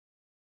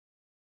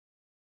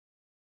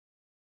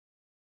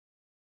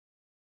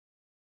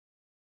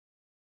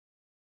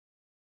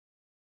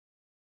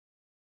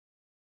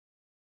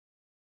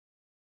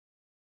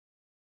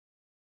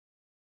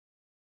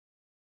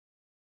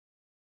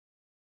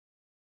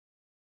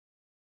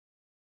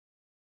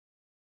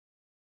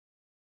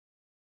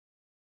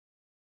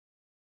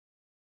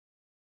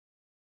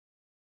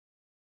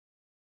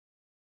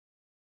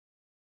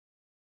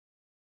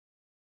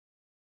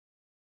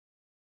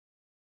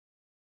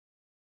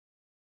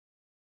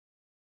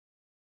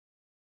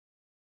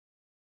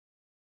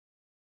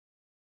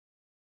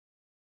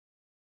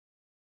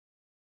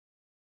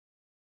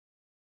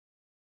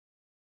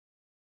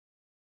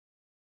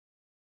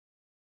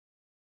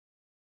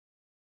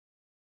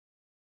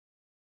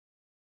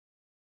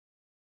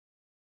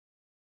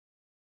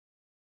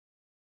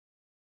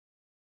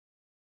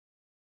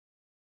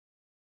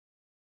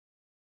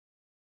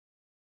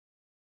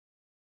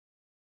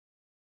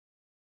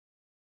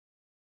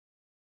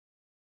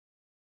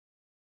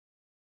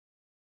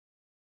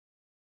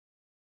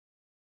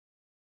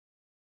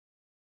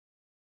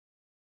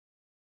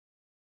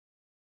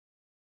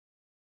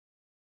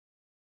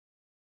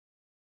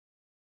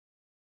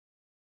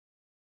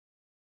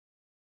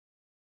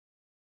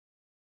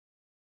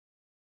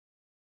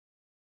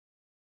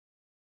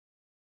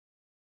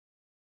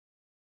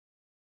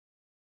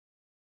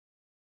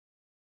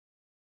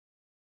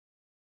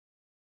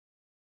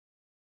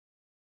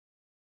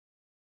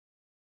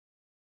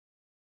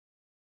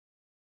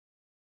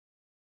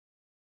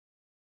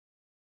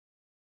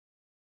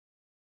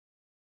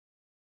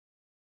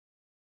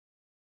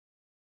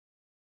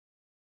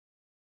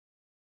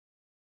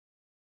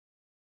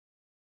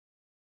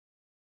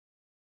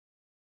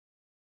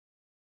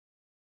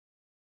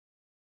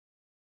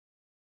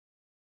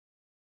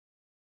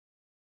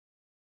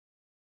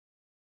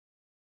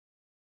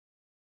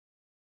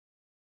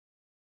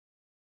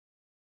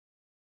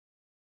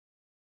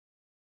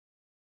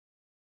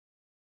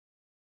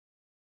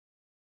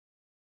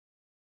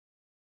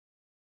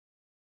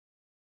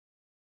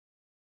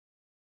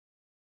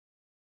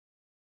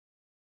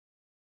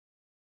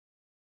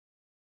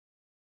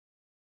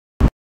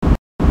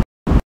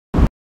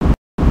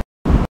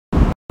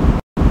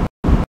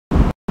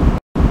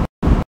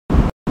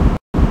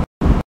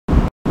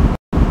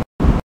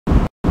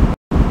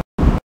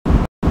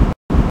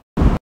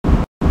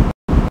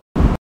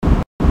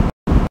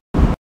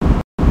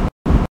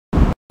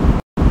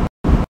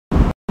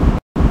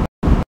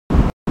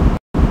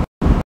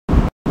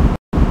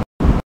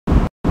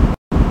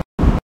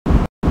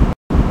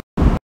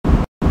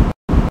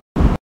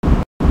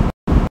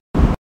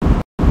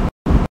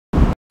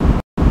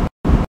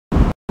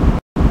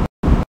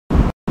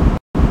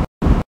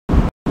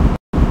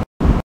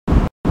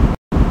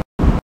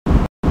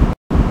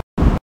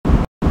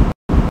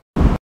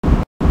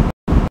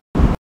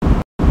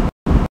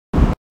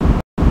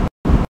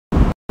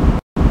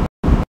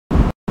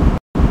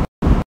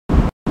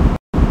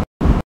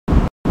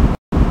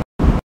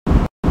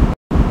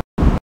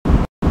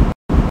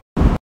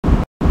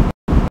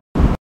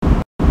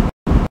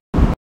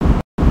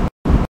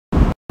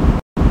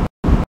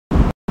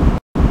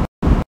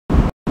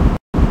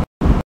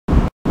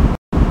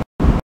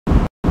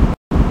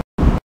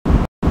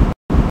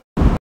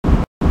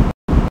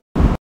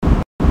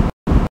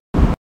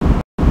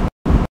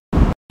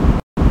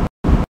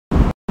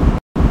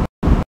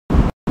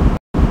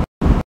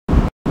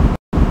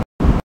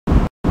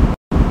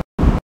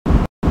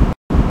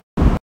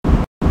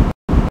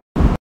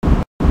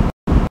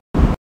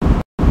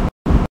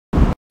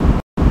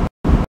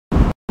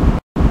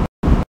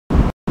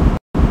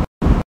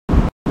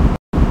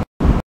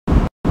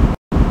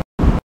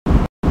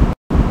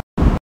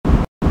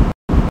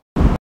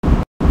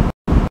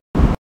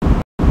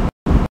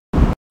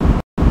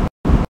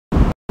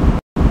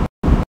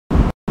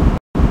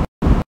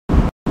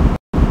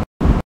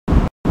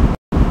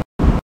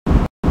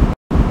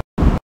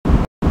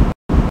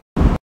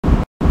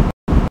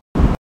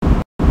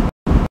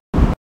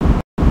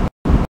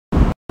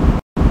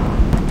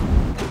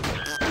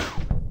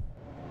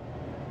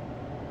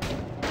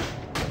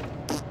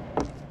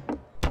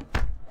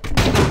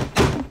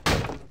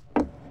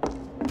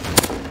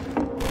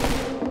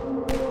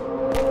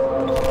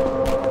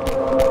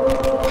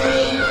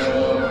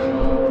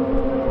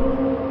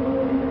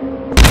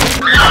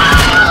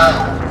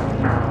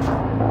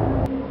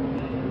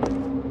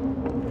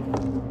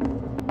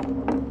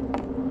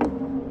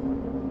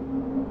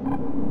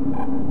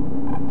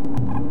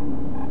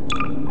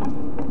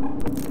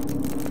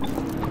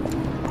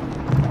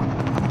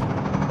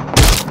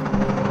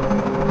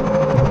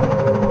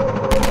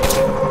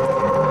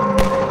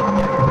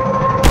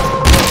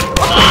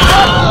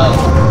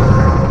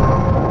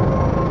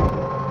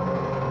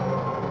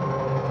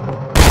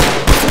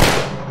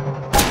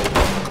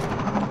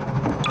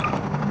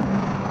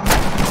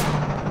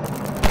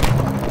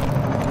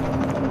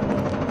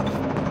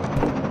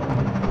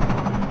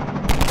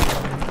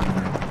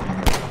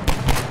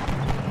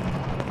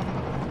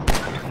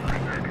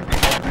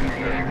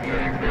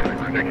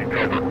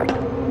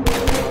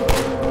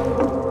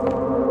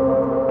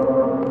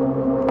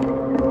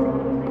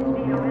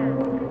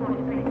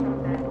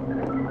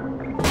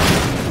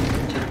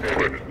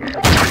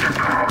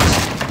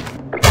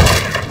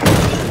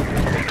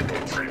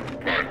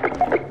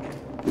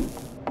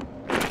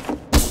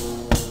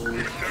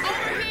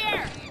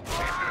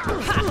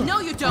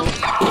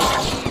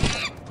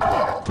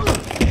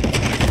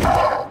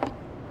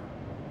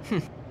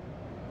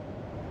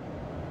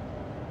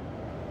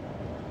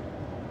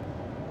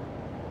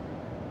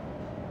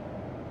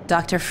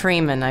Dr.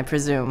 Freeman, I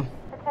presume.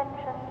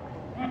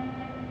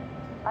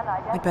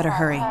 We'd better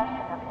hurry.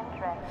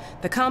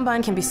 The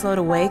Combine can be slow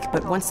to wake,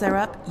 but once they're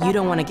up, you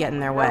don't want to get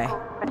in their way.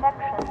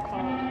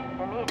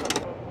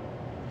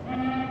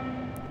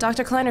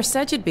 Dr. Kleiner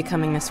said you'd be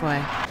coming this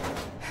way.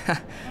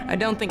 I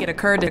don't think it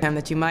occurred to him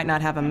that you might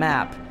not have a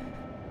map.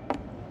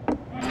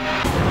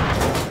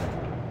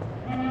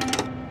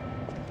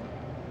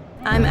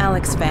 I'm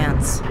Alex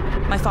Vance.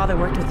 My father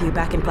worked with you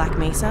back in Black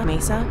Mesa.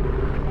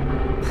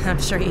 I'm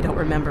sure you don't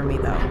remember me,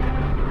 though.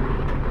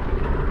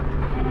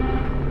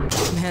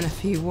 Man, a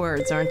few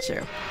words, aren't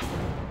you?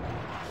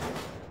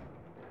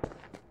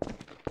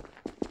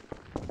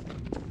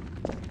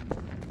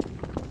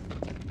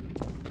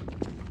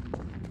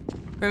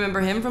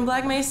 Remember him from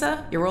Black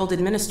Mesa? Your old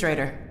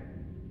administrator.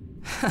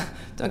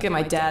 Don't get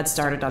my dad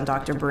started on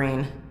Dr.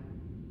 Breen.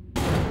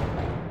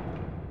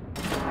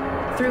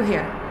 Through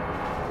here.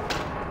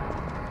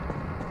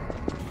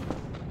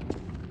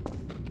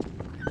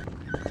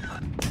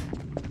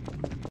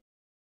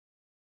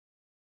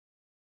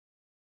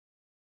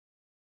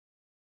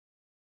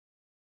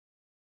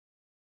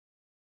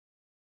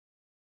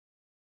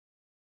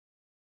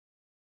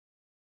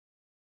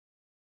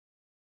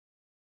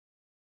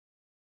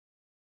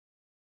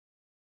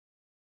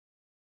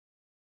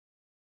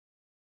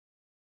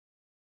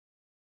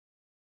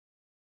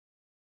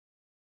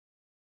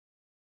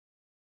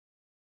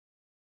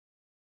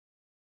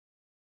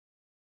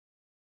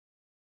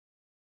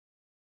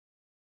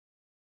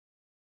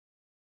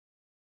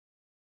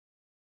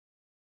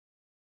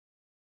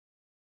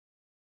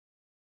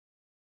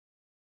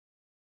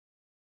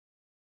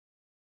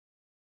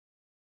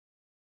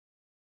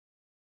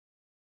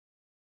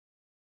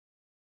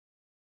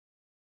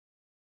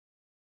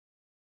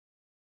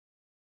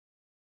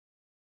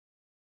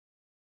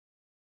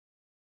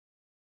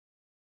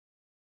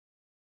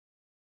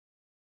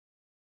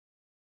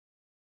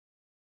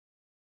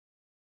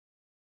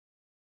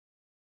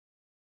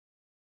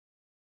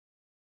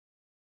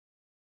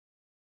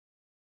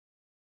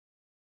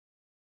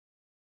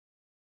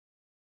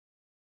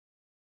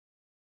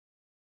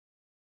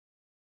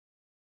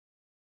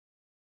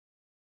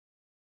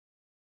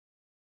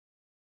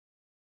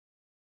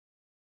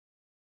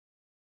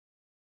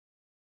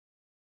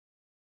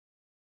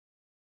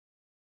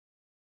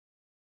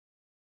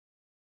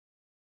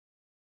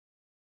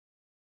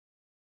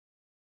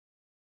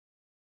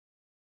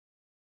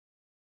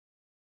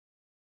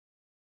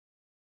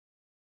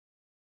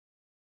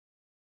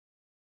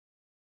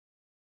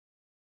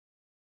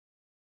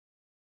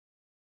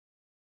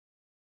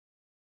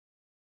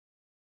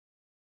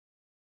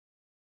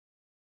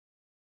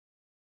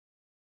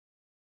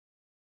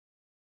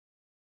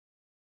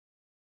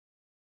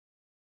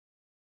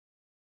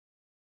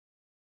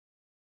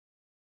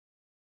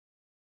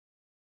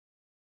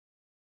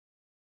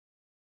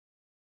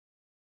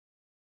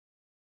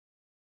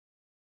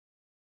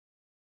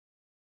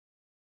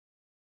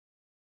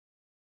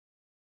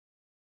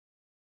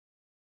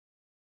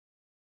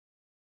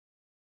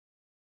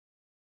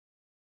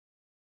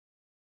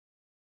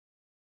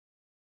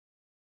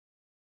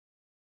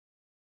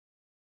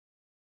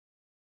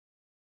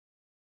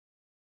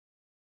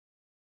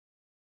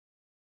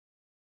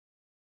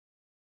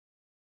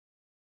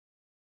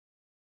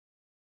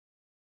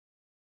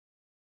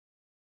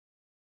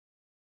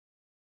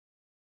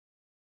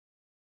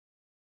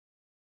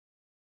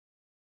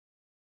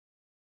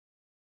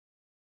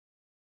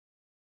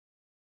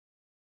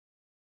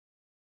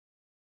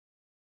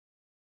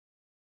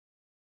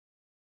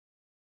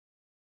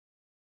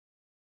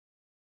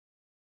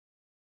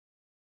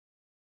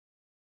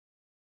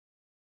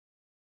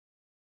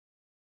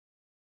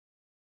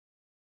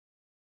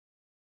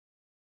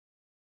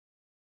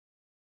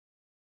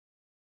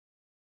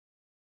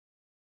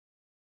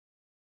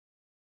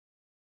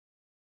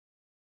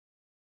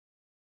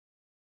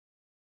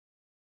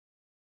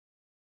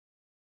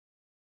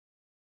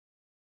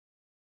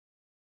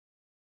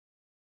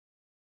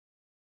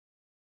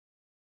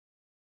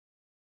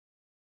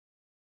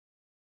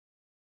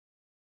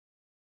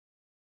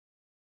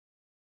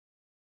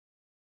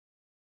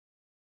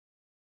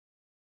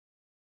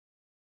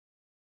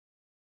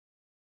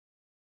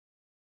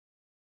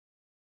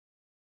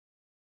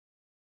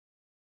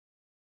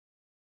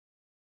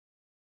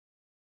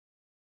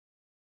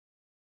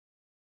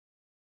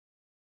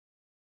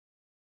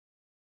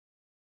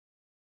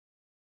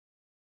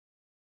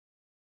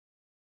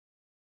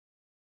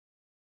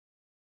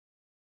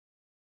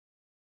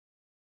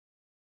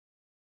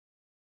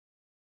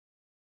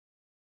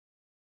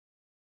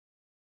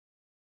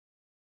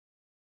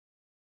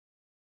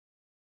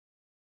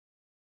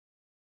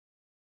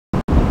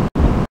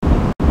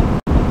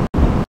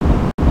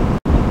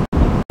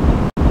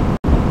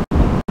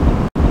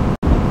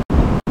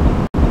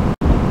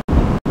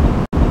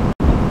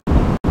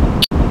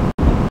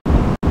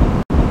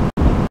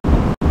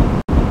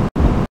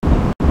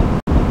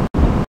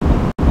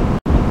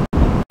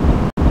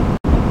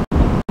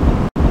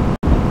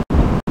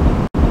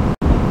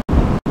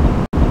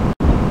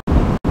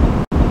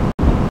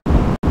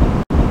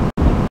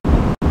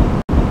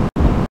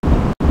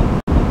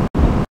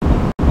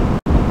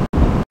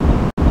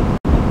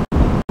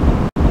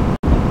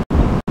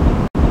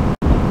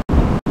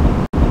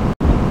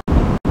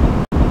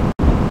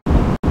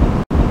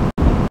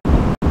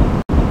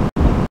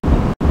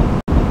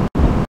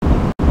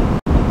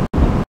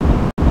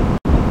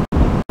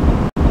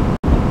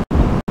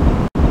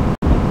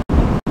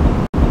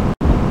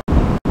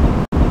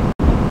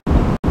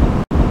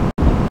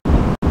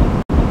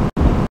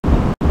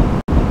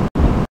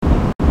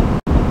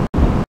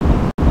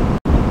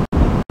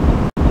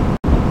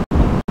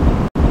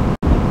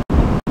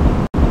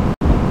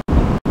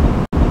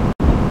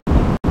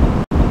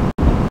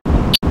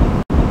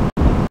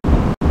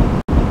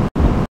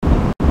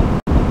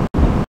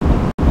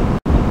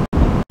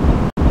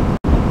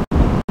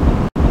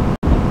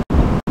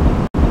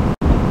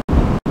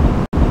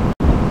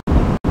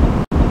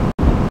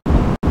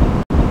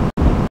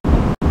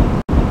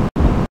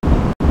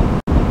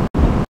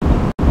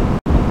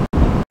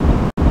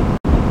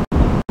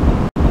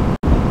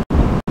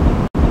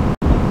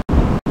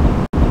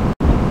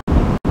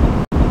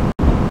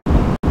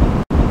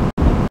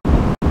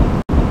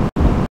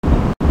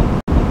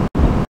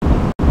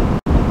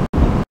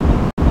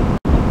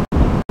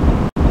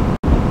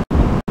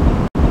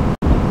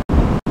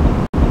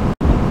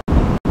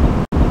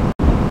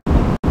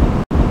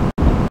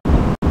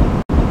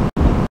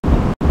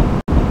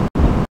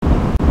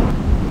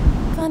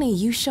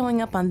 you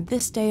showing up on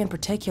this day in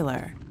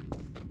particular?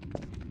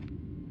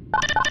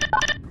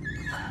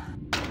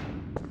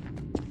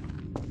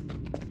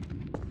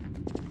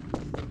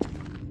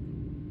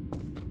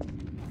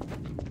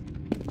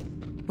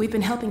 We've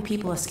been helping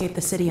people escape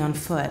the city on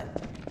foot.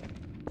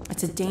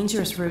 It's a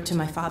dangerous route to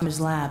my father's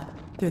lab,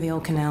 through the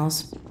old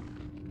canals.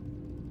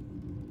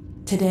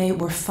 Today,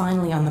 we're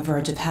finally on the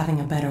verge of having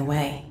a better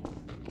way.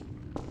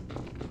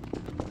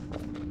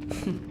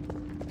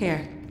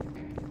 Here,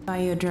 buy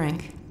you a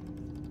drink.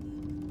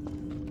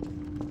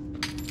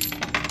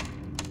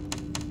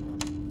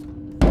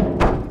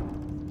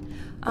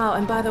 Oh,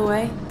 and by the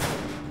way,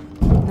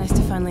 nice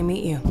to finally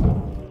meet you.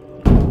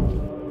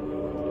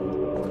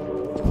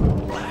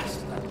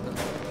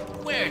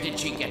 Where did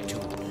she get to?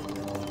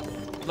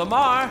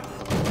 Lamar,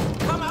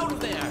 come out of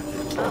there!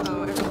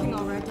 Uh-oh, everything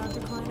all right, Dr.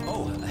 Kleiner?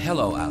 Oh,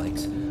 hello,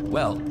 Alex.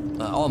 Well,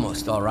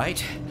 almost all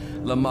right.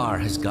 Lamar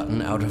has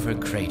gotten out of her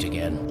crate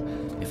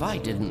again. If I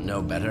didn't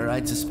know better,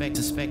 I'd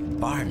suspect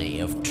Barney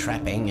of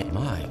trapping.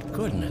 My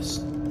goodness.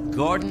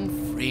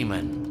 Gordon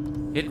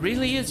Freeman. It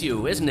really is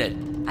you, isn't it?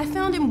 I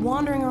found him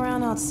wandering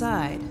around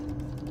outside.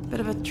 Bit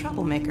of a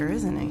troublemaker,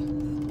 isn't he?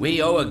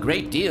 We owe a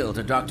great deal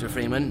to Dr.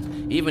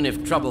 Freeman, even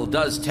if trouble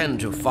does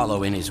tend to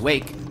follow in his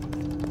wake.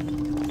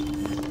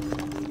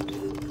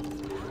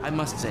 I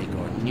must say,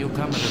 Gordon, you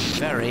come at a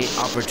very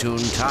opportune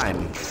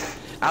time.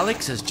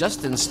 Alex has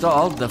just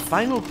installed the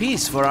final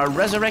piece for our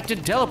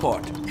resurrected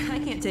teleport. I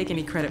can't take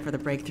any credit for the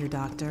breakthrough,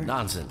 Doctor.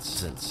 Nonsense,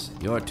 since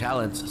your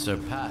talents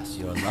surpass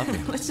your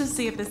loveliness. Let's just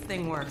see if this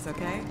thing works,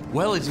 okay?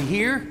 Well, is he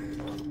here?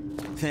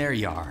 There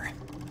you are.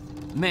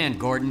 Man,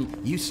 Gordon,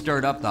 you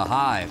stirred up the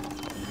hive.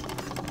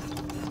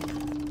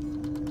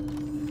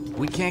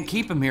 We can't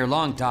keep him here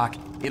long, Doc.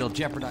 It'll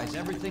jeopardize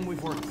everything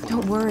we've worked for.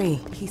 Don't worry,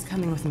 he's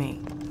coming with me.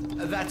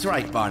 That's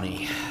right,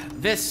 Barney.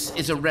 This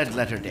is a red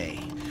letter day.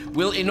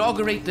 We'll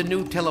inaugurate the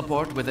new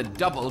teleport with a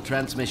double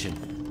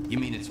transmission. You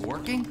mean it's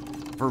working?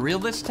 For real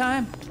this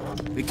time?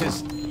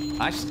 Because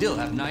I still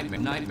have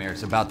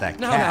nightmares about that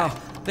cat.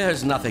 No,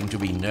 there's nothing to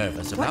be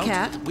nervous about. What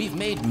cat? We've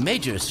made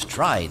major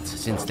strides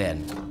since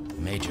then.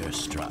 Major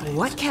strides.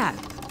 What cat?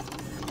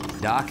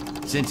 Doc,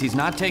 since he's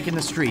not taking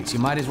the streets, you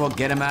might as well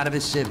get him out of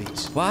his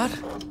civvies. What?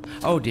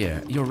 Oh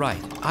dear, you're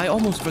right. I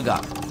almost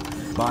forgot.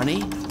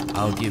 Barney,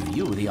 I'll give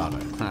you the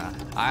honor.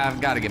 I've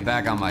got to get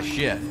back on my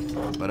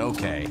shift, but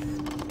okay.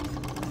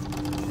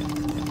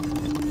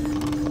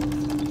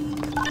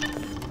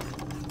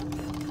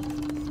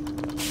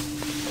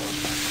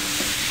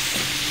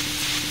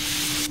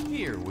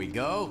 Here we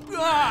go.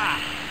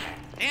 Ah!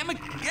 Damn it,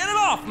 get it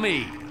off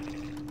me!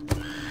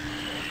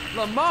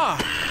 Lamar,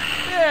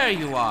 there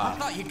you are. I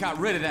thought you got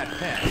rid of that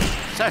pet.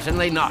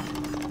 Certainly not.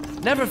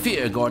 Never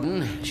fear,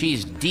 Gordon.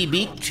 She's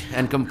debeaked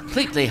and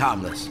completely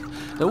harmless.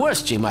 The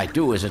worst she might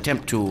do is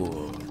attempt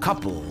to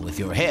couple with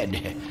your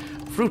head,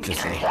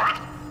 fruitlessly.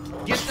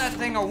 Get that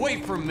thing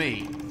away from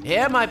me!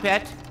 Here, my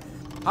pet.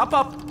 Hop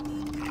up.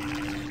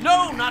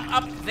 No, not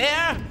up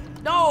there.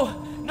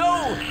 No,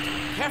 no.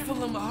 Careful,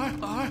 Lamar.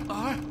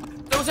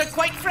 Those are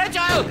quite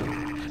fragile.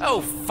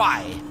 Oh,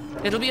 fie.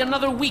 It'll be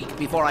another week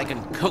before I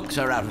can coax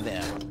her out of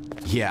there.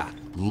 Yeah,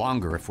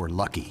 longer if we're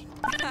lucky.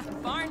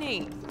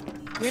 Barney,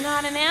 you're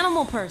not an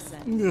animal person.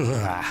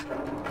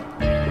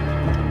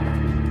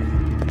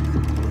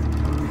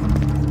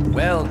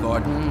 Well,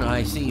 Gordon,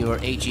 I see your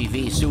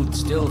HEV suit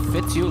still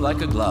fits you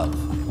like a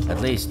glove.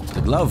 At least,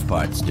 the glove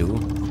parts do.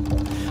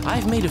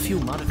 I've made a few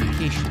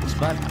modifications,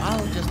 but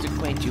I'll just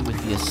acquaint you with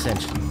the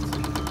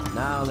essentials.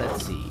 Now,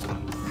 let's see.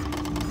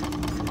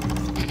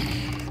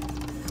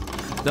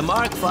 The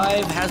Mark V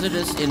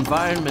hazardous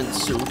environment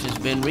suit has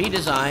been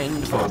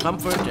redesigned for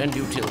comfort and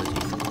utility.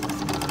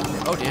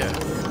 Oh dear.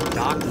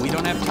 Doc, we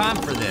don't have time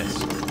for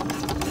this.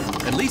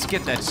 At least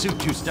get that suit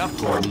juiced up,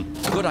 Gordon.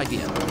 Good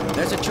idea.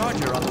 There's a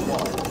charger on the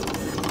wall.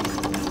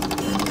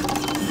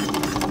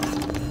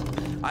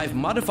 I've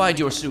modified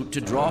your suit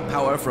to draw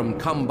power from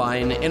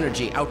Combine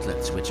energy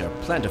outlets, which are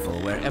plentiful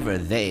wherever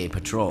they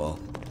patrol.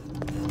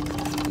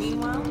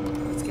 Meanwhile,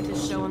 let's get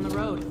this show on the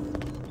road.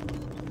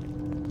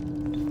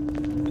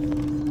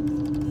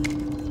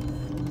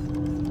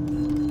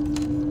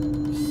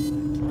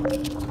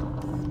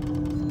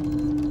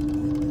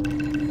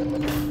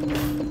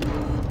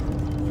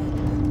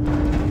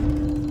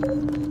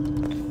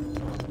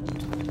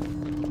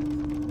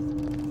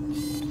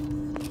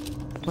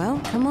 Well,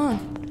 come on.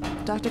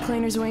 Dr.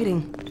 Kleiner's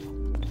waiting.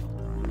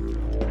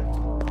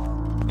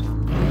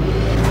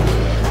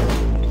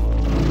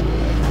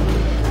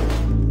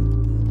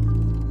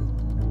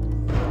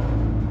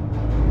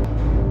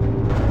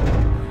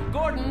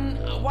 Gordon,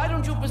 why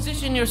don't you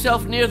position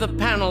yourself near the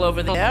panel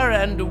over there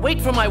and wait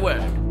for my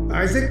word?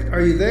 Isaac,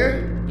 are you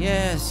there?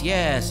 Yes,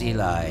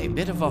 Eli.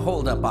 Bit of a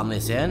holdup on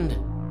this end.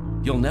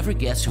 You'll never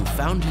guess who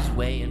found his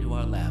way into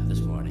our lab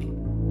this morning.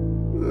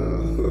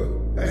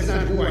 That's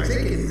not who I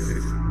think it is.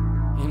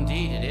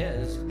 Indeed it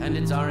is, and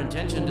it's our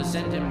intention to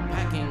send him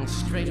packing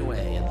straight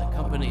away in the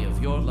company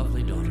of your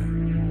lovely daughter.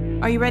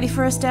 Are you ready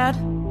for us, Dad?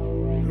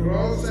 We're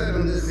all set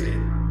on this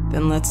end.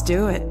 Then let's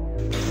do it.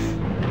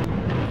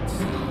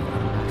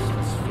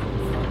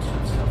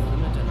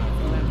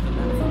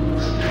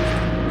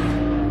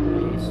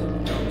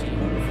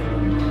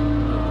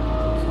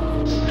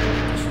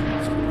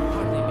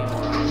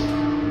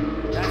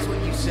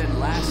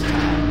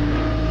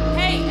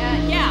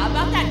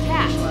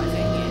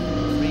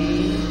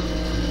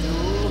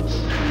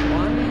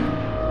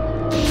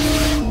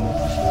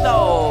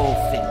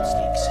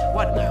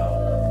 What now?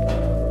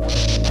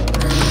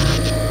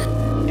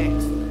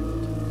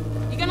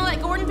 Excellent. You gonna let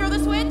Gordon throw the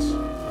switch?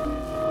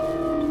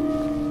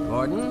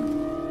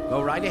 Gordon,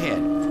 go right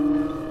ahead.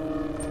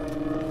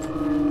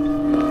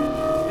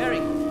 Very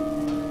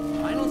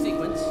good. Final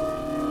sequence.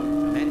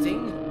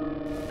 Commencing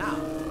now.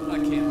 I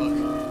can't look.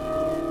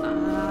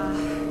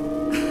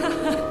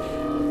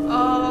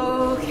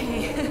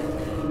 Okay.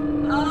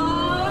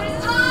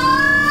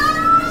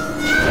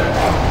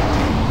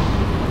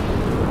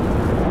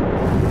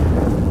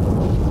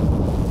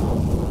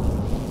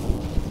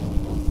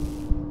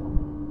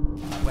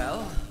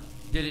 Well,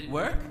 did it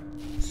work?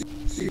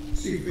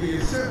 See for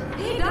yourself.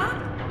 Hey, Doc.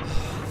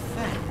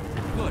 Thank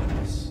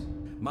goodness.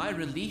 My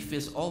relief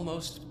is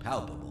almost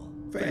palpable.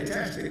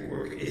 Fantastic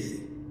work,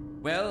 isn't it?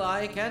 Well,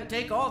 I can't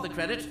take all the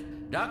credit.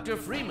 Dr.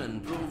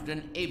 Freeman proved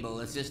an able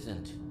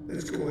assistant.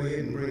 Let's go ahead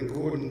and bring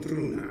Gordon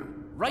through now.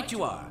 Right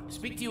you are.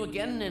 Speak to you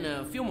again in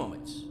a few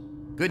moments.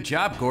 Good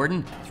job,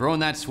 Gordon. Throwing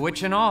that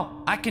switch and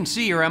all. I can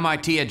see your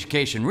MIT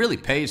education really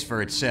pays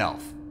for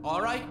itself.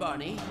 All right,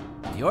 Barney.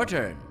 Your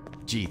turn.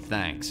 Gee,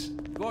 thanks.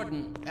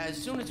 Gordon, as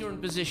soon as you're in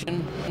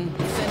position, send you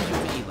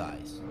to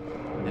Eli's.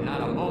 And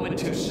not a moment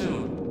too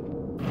soon.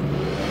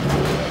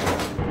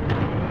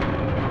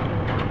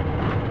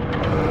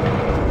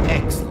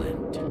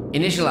 Excellent.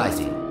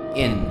 Initializing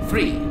in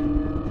 3,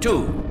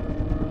 2,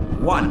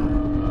 1.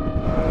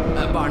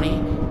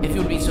 Barney, if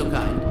you'd be so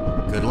kind.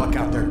 Good luck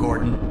out there,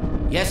 Gordon.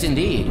 Yes,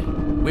 indeed.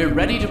 We're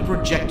ready to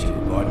project you,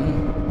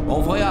 Gordon.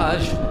 Bon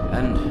voyage,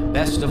 and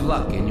best of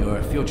luck in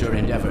your future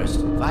endeavors.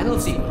 Final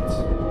sequence.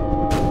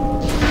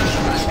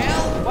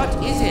 Hell, what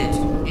is it?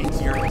 It's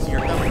your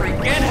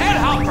freaking head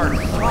hopper!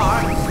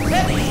 Lamar,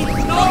 ready?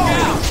 Look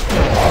out!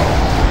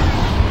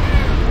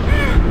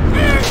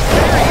 There he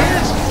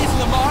is! Is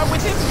Lamar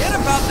with him? Forget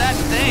about that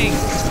thing!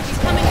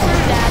 He's coming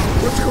through, Dad.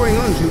 What's going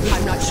on, Judy?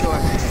 I'm not sure.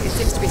 It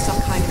seems to be some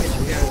kind of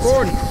interference.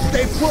 Gordon,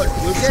 stay put.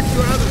 We'll get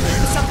you out of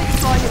there. Something's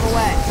drawing him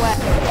away.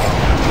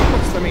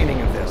 What's the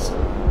meaning of this?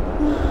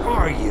 Who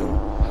are you?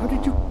 How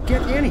did you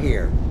get in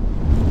here?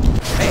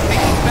 Hey,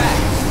 he's back!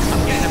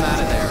 I'm getting him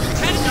out of there.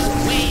 Just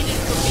wade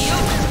into the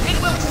field. It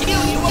will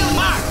kill you,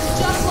 Lamar.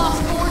 Just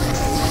lost Gordon.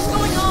 What's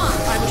going on?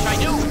 I wish I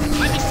knew.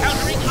 I'm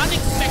encountering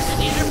unexpected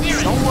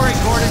interference. Don't worry,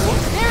 Gordon.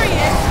 There he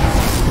is.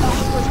 Oh,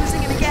 we're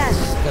losing him again.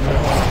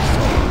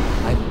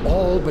 I'm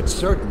all but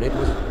certain it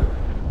was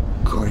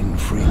Gordon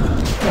Freeman.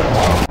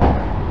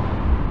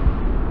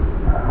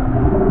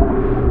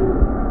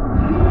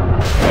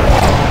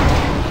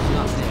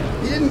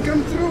 He didn't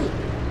come through.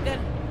 Then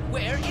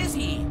where is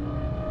he?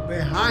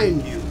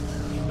 Behind you.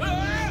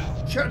 Ah!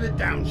 Shut it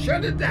down.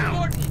 Shut it down.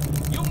 Gordon,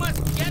 you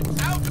must get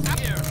out of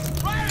here.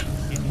 Run!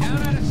 Get down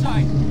out of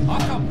sight. I'll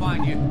come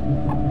find you.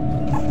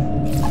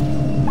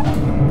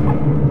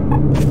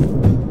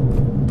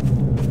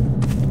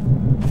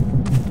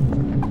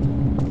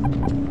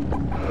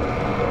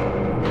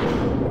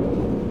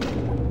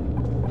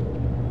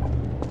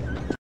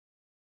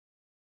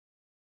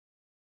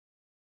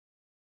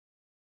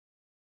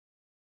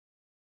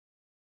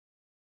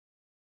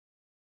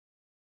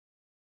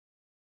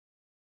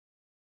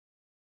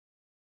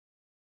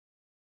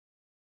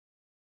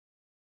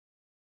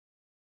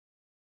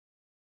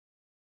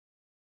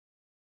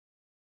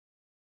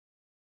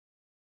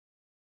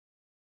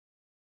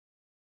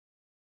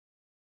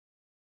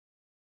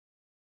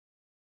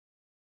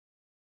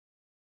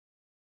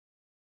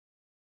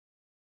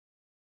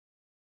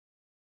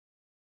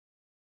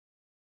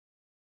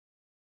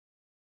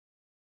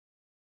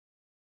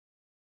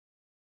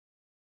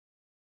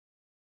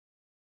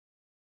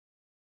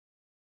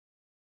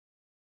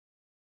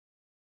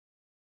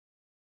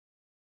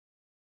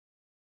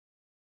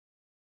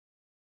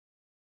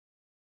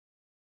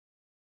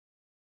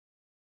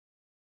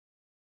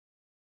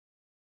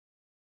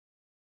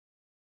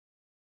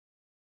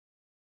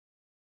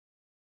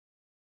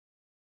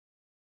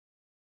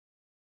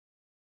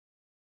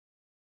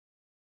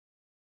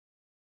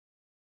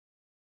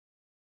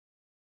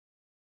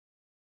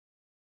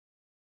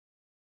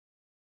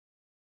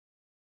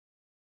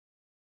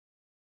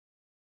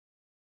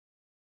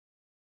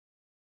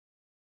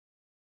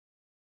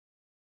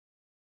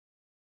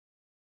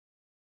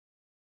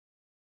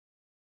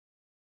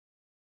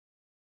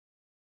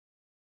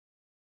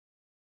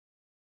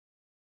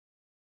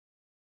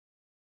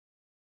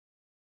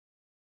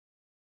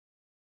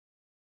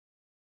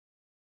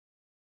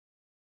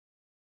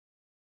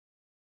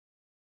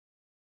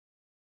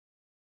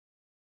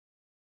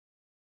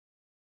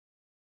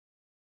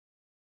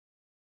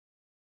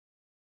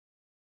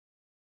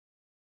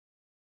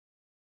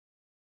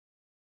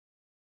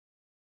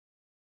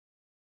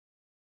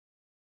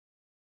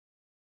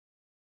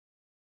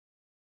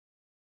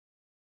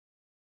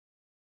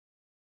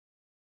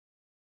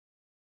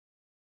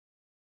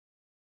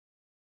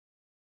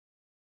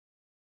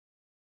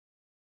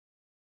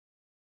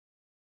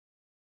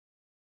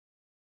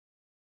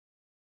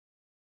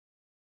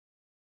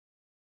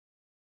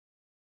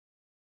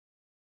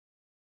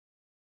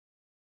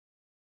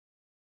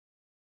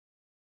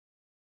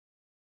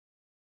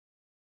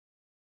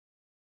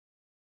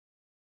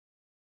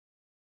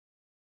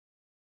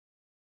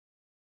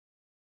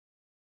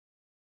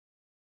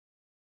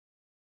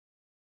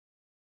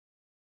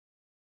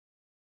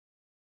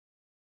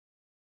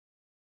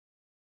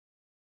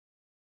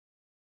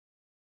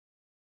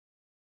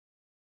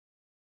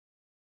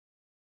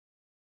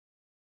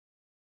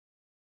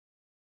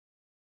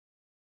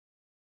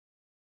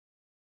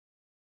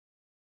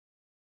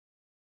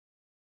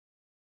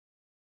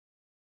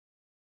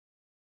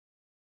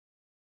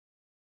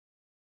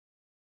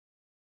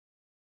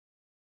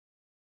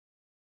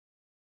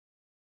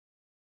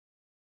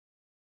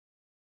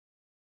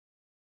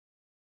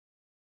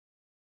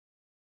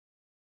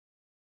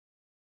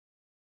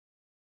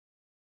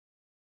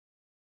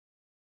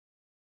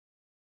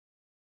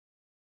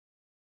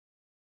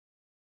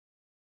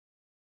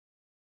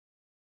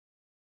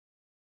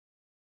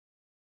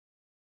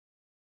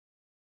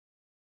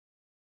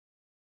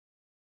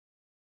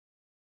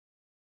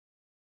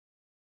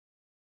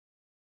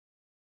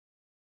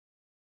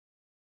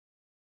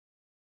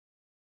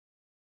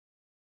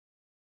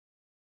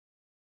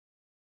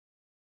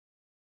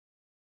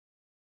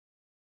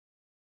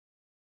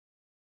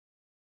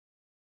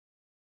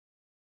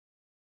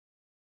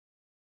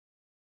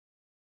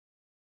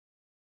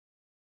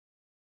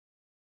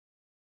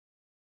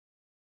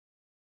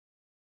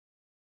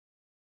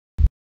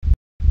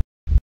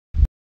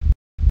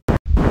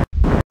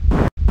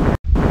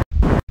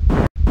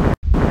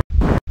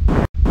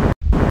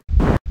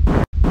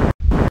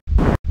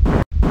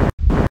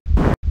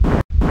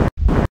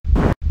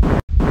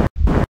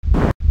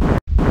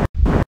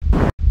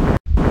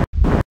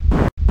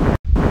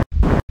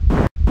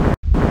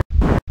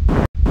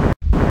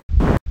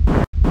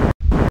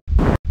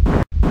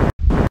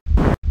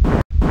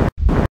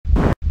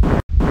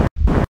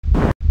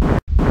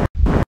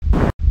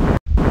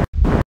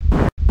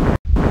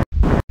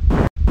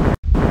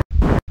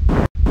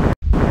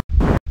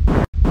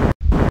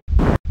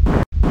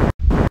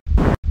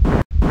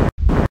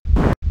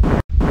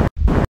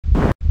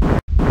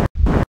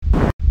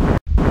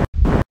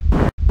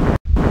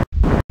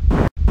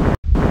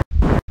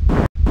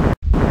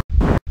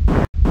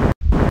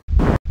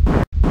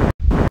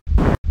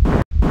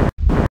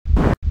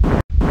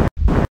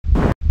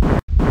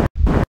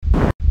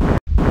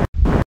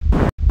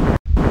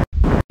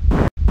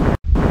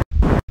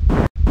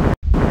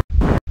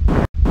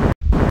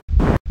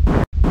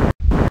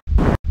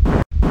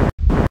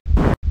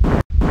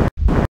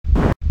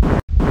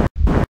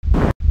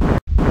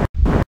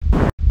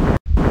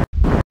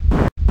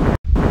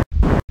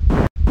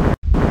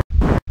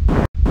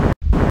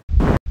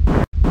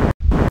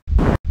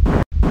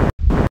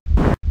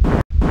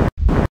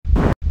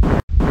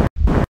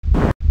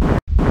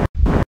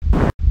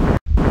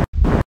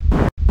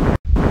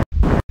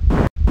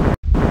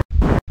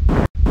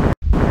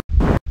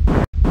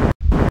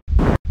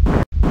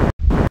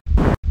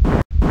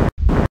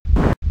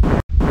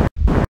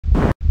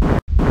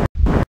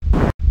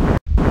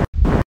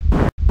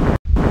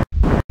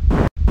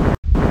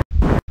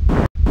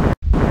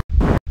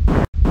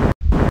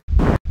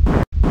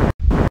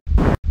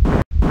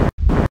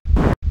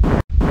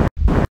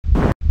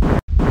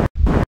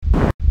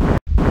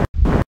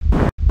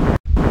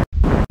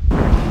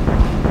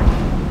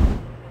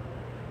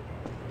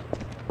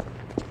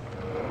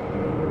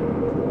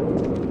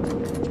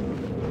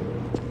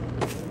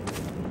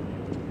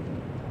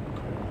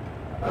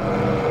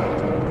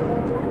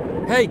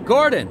 Hey,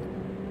 Gordon!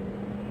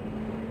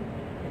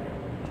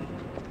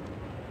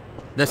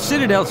 The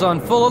Citadel's on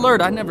full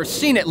alert. I've never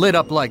seen it lit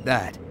up like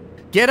that.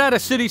 Get out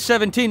of City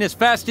 17 as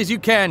fast as you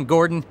can,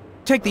 Gordon.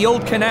 Take the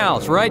old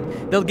canals, right?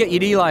 They'll get you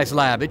to Eli's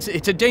lab. It's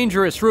a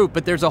dangerous route,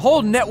 but there's a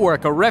whole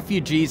network of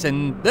refugees,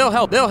 and they'll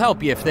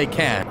help you if they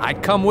can.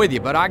 I'd come with you,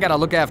 but I gotta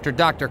look after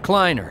Dr.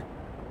 Kleiner.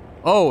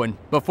 Oh, and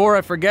before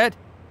I forget,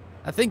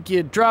 I think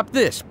you dropped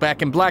this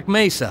back in Black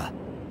Mesa.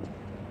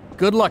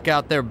 Good luck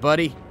out there,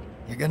 buddy.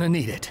 You're gonna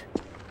need it.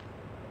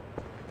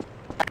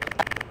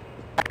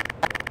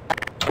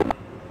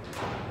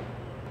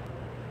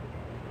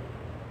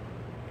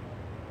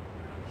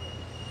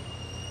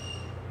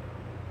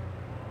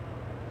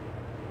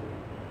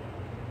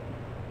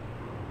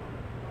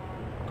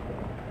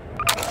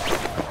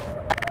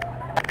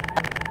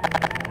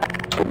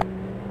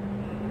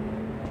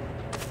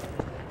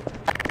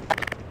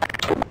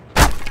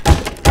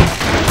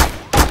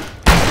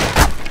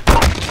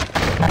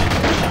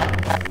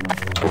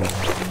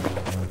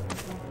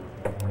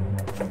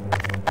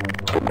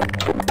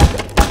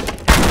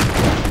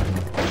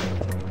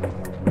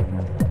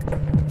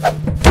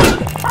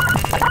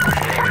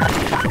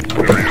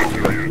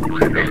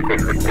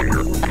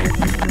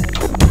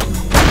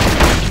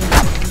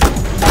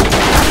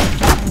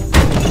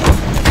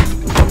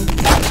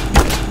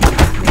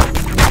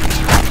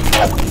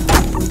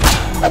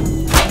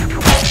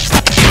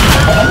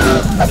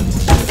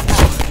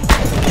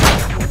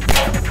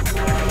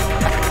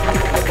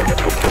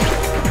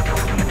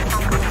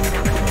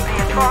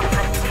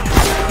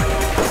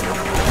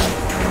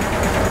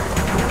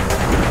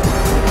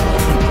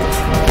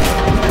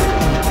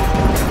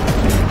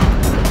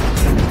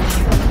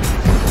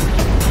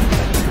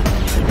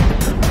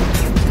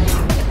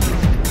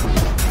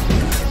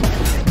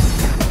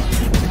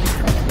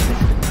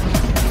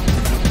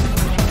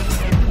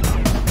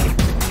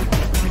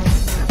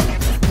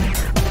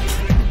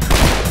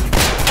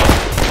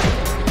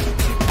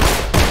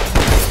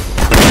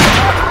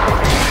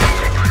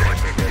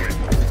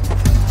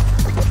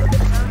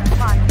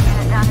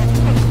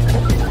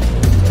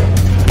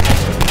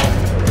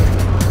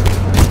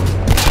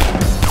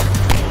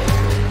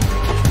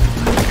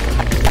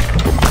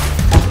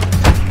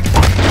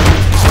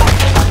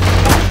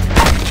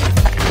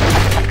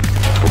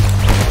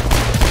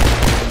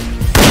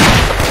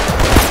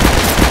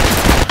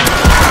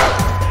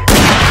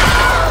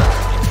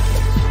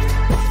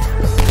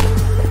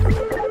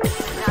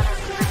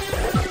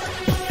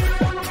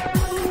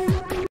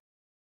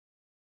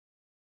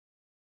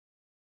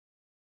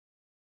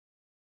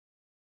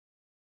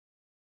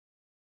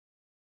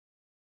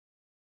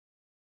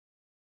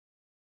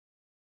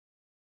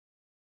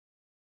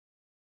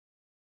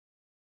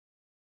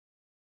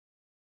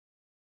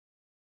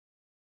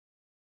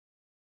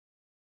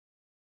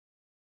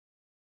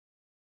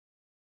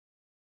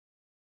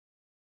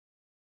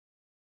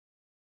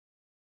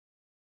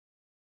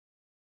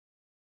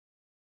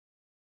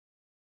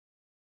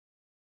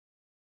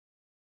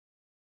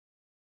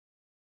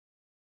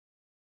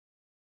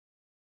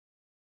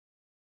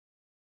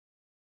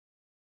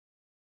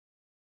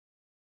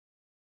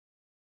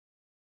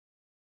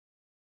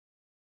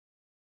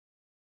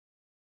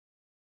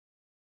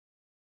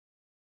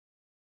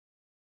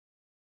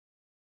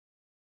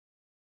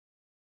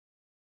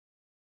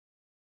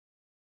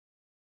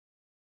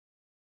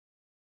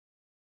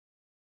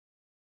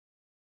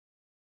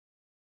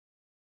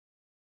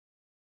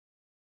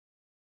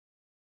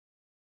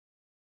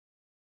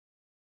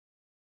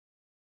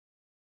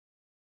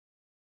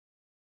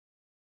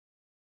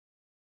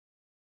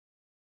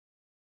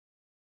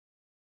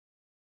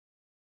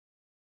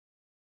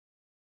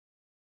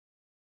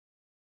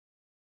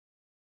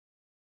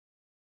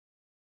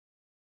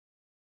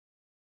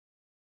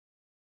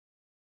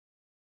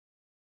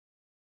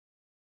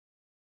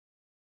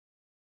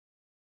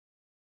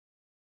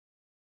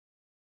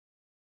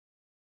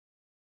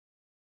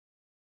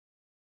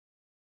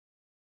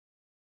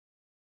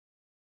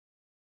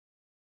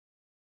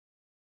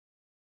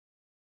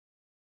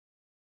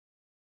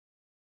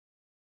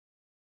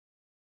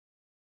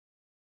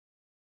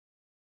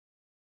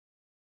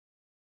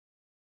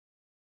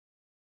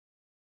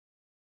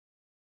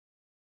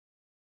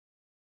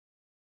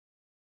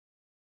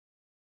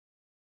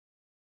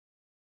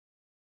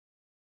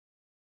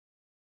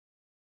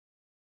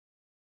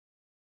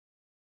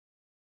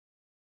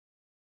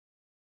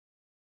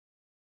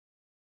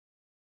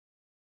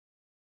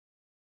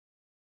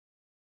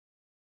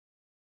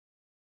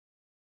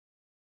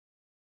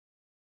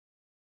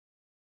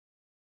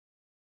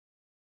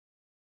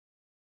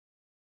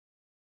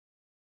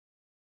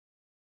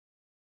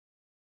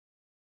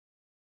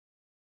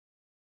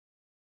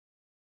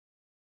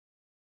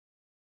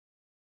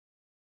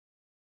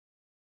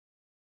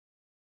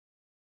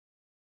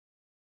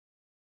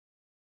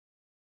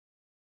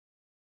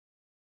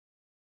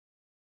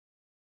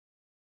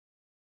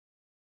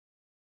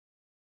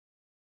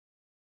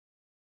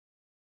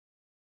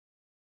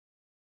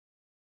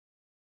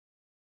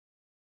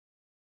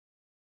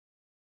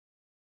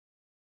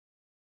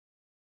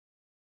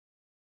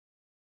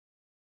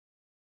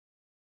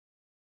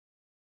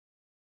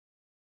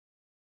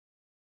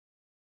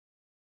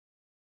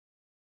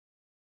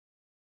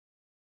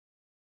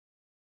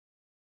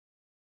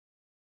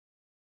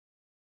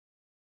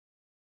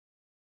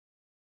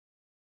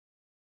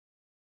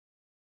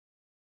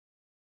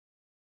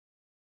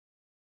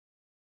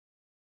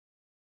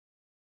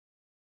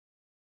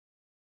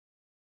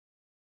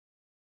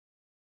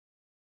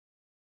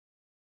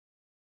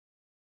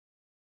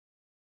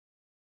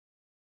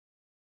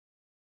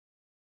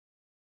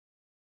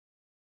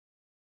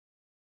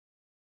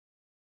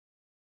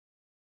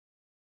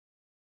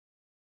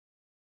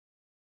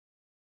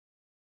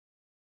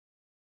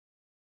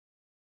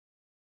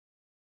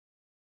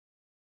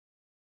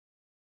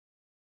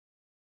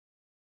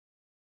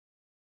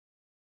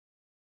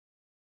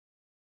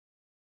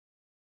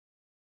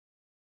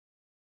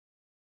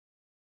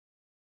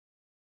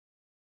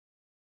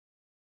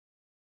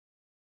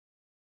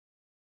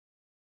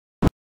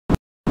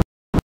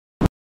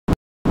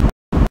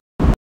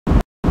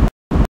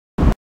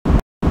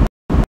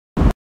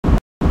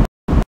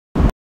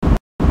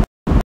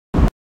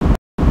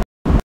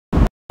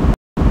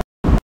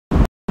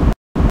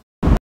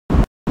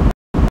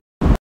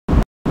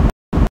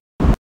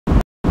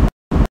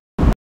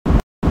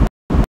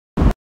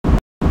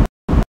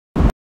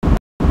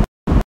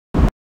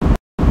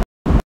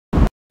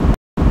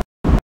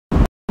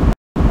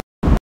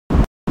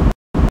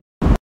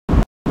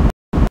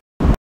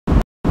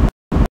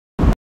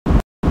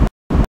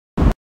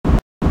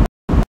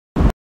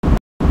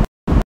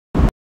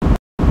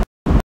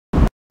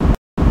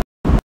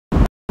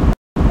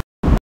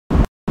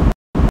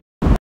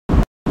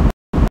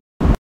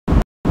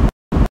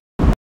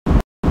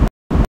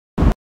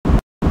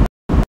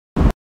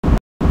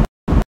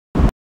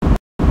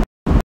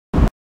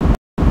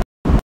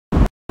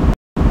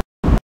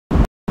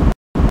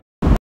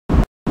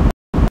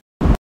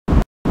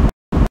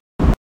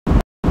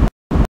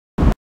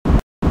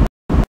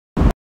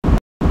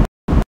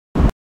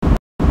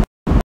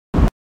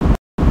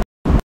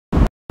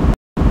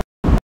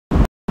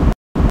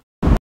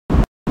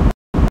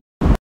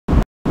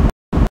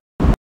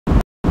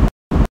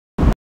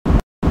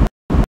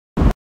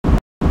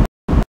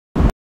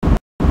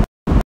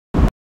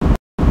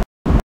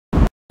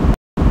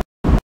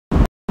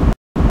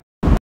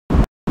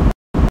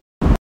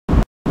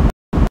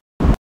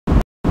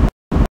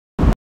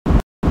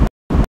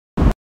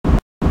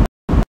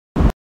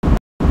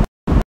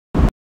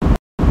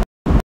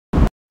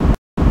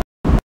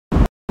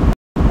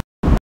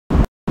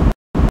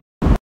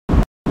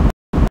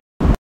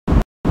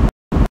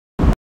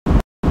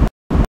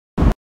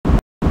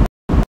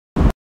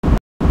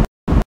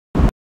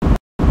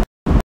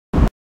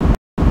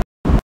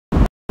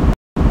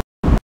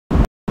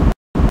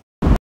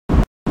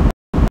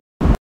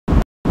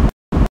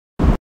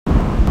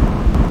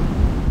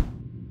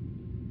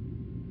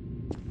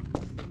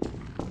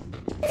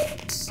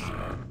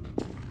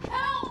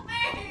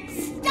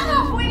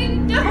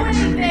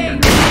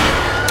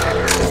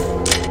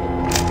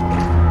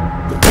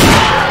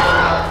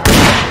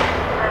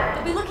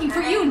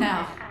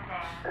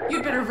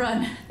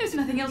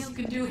 else you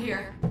can do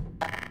here.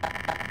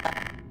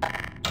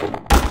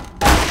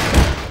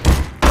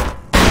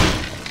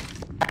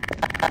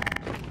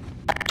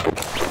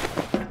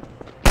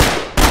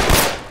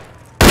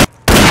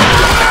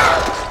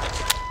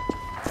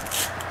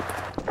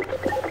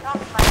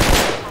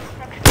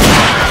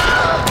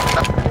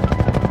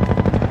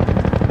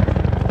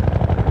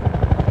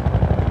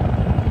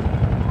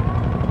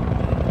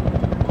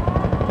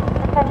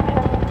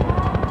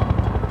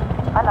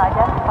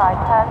 Unidentified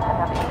person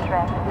of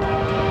interest.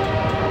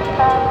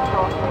 Confirm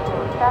your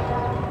civil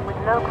status with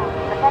local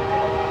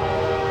protection.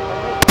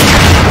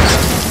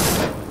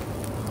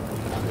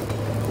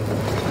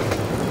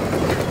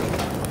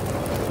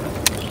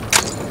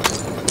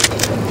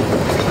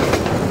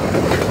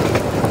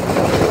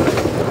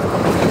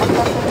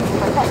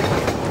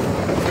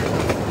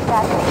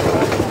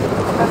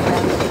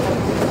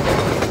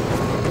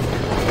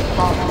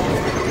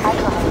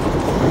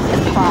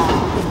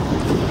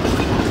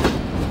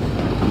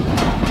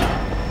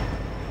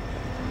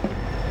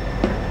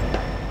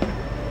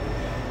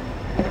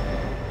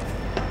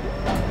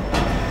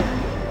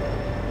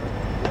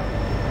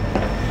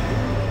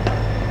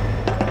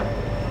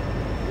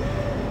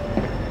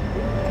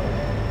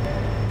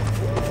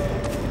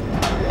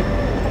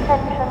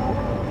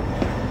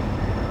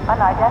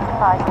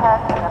 Unidentified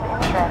person of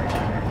interest.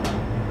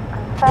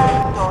 Confirm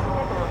your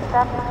civil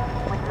status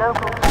with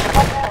local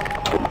protection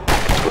team.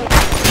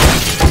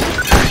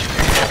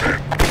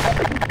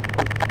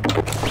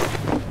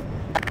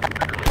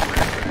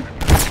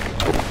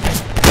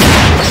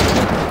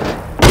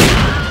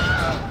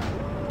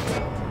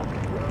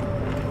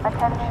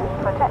 Attention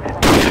protection.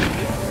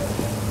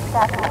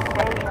 Status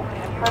invasion in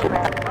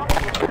progress.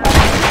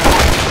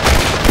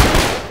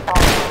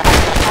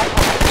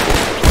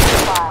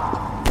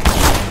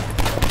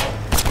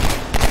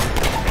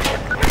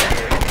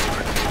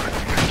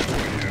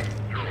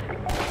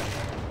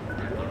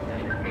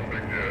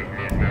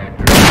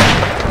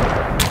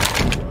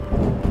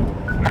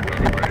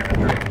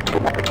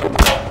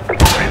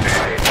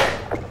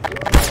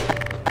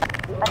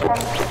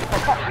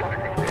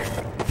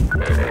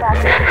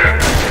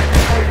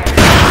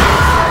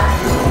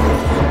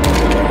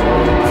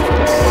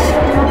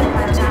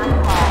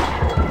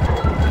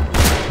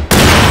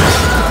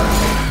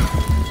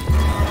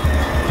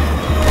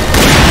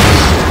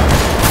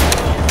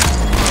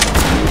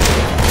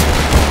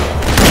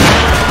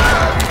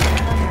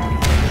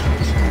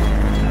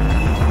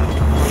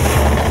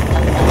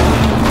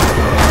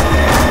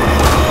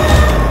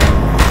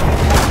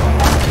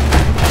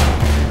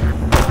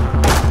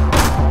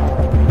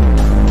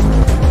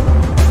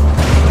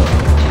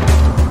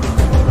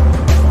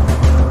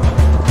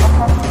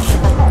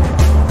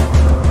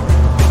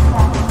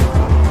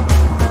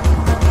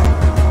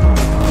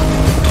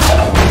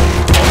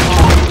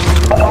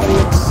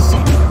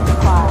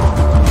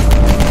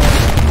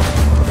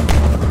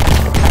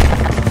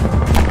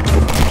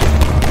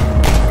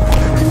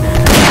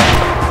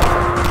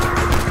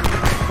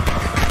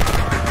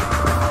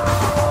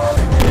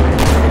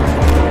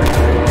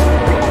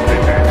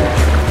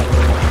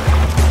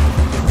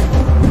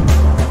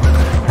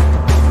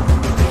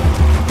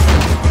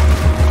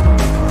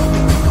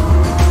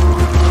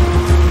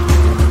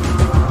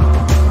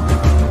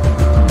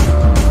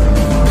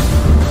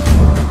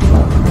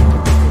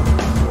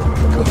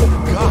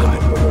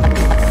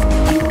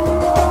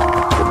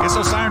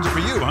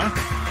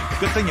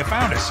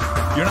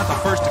 You're not the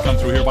first to come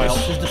through here by all...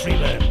 This is the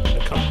Freeman. The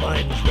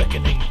Combine's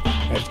reckoning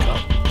has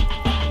come.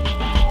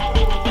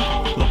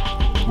 Look,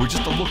 we're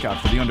just a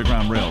lookout for the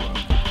Underground Railroad.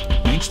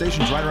 Main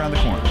station's right around the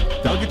corner.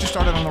 That'll get you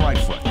started on the right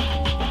foot.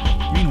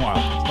 Meanwhile,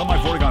 let my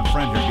Vortigaunt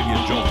friend here give you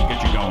a jolt and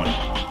get you going.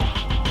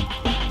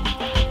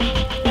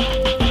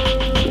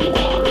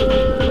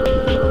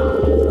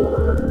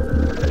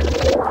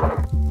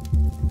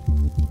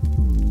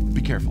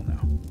 Be careful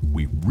now.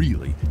 We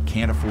really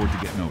can't afford to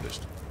get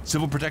noticed.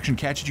 Civil protection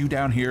catches you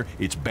down here,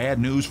 it's bad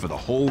news for the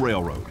whole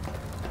railroad.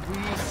 We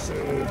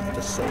serve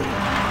the same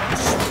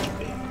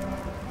history.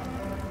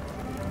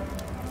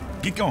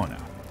 Get going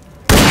now.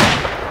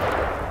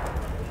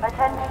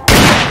 Attention,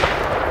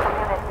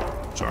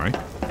 community. Sorry?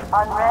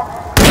 Unrest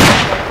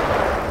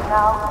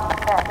now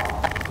set.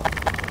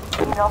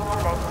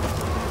 Inoculate.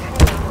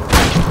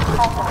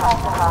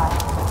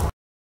 High.